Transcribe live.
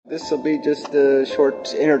This will be just a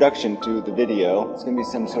short introduction to the video. It's going to be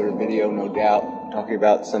some sort of video, no doubt, talking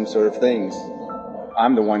about some sort of things.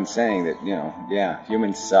 I'm the one saying that, yeah,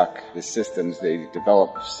 humans suck. The systems they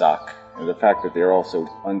develop suck. And the fact that they're also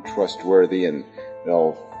untrustworthy and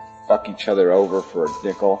they'll fuck each other over for a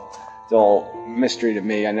nickel. It's all mystery to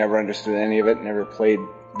me. I never understood any of it, never played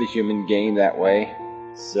the human game that way.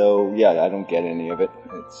 So, yeah, I don't get any of it.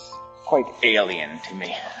 It's quite alien to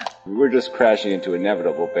me. We're just crashing into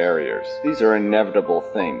inevitable barriers. These are inevitable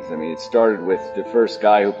things. I mean, it started with the first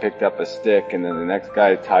guy who picked up a stick, and then the next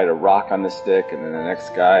guy tied a rock on the stick, and then the next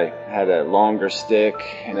guy had a longer stick,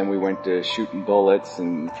 and then we went to shooting bullets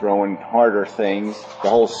and throwing harder things. The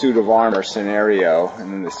whole suit of armor scenario,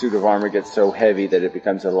 and then the suit of armor gets so heavy that it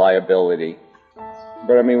becomes a liability.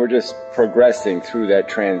 But I mean, we're just progressing through that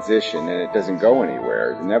transition, and it doesn't go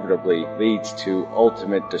anywhere. It inevitably leads to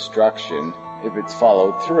ultimate destruction if it's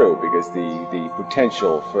followed through, because the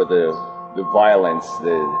potential for the violence,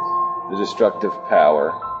 the destructive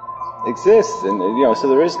power exists. And, so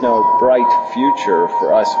there is no bright future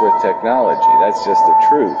for us with technology. That's just the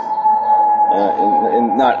truth.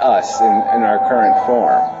 Not us, in our current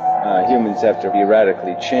form. Humans have to be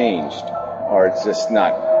radically changed, or it's just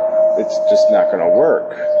not going to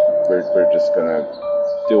work. We're just going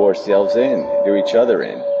to do ourselves in, do each other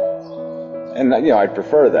in. And, I'd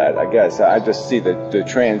prefer that, I guess. I just see that the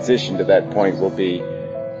transition to that point will be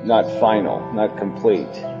not final, not complete.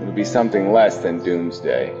 It'll be something less than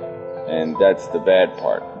Doomsday. And that's the bad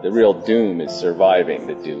part. The real doom is surviving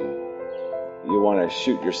the doom. You want to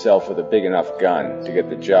shoot yourself with a big enough gun to get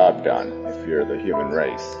the job done if you're the human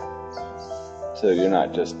race. So you're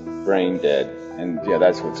not just brain dead. And yeah,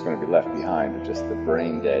 that's what's going to be left behind, just the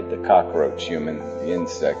brain dead, the cockroach human, the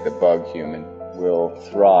insect, the bug human will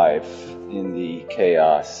thrive in the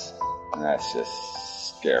chaos, and that's just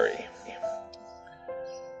scary.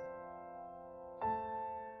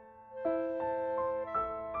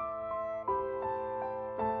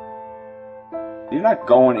 You're not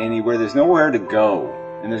going anywhere, there's nowhere to go,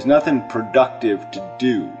 and there's nothing productive to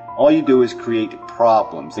do. All you do is create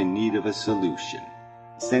problems in need of a solution.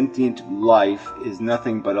 Sentient life is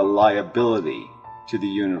nothing but a liability to the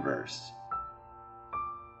universe.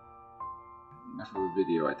 Enough of a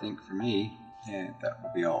video, I think, for me. And that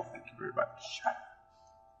will be all. Thank you very much.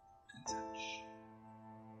 And such.